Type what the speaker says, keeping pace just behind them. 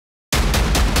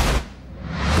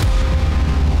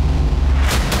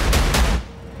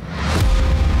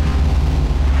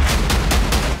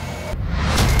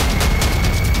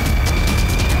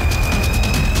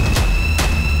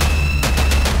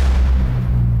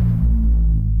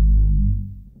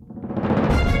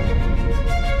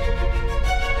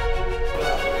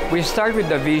We start with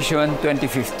the Vision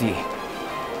 2050.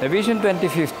 The Vision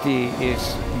 2050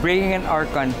 is bringing our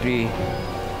country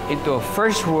into a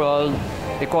first world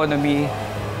economy,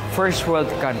 first world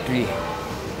country.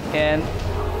 And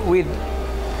with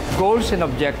goals and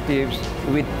objectives,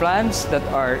 with plans that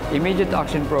are immediate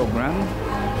action program,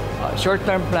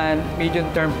 short-term plan,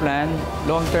 medium-term plan,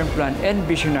 long-term plan, and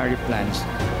visionary plans.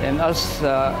 And as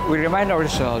we remind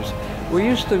ourselves, we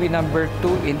used to be number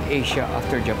 2 in Asia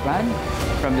after Japan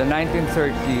from the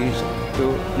 1930s to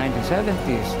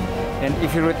 1970s. And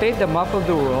if you rotate the map of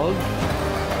the world,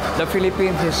 the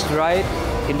Philippines is right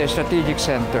in the strategic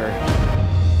center.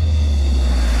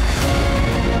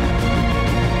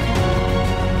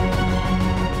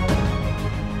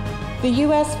 The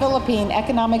U.S.-Philippine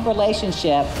economic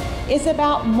relationship is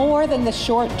about more than the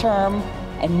short term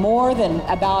and more than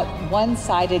about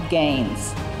one-sided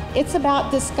gains. It's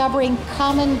about discovering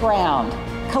common ground,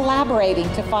 collaborating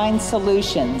to find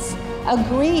solutions,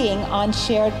 agreeing on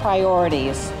shared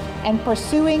priorities, and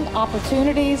pursuing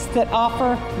opportunities that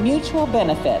offer mutual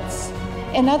benefits.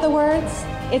 In other words,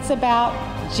 it's about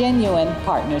genuine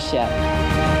partnership.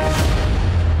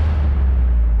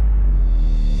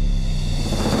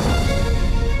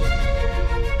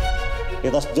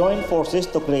 Let us join forces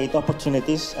to create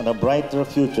opportunities and a brighter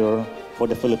future for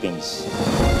the Philippines.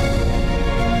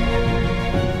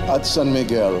 At San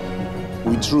Miguel,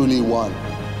 we truly want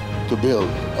to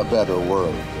build a better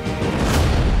world.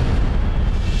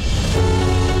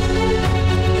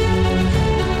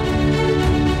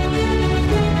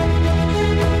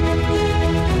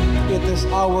 It is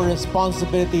our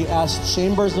responsibility as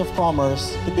chambers of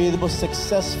commerce to be able to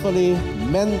successfully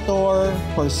mentor,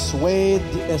 persuade,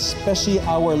 especially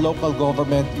our local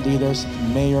government leaders,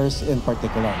 mayors in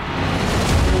particular.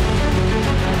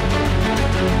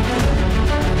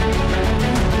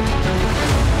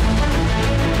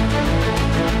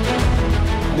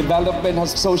 Development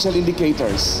has social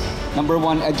indicators. Number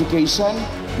 1, education.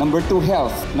 Number 2,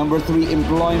 health. Number 3,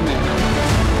 employment.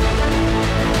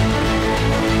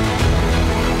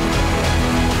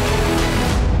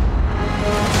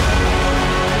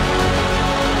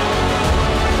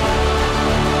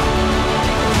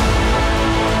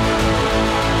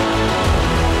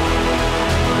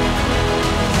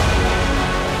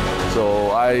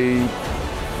 So I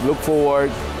look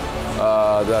forward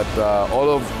that all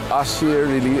of us here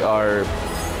really are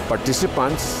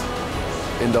participants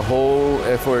in the whole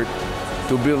effort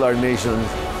to build our nation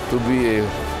to be a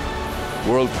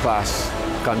world-class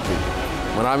country.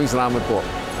 Maraming salamat po.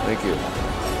 Thank you.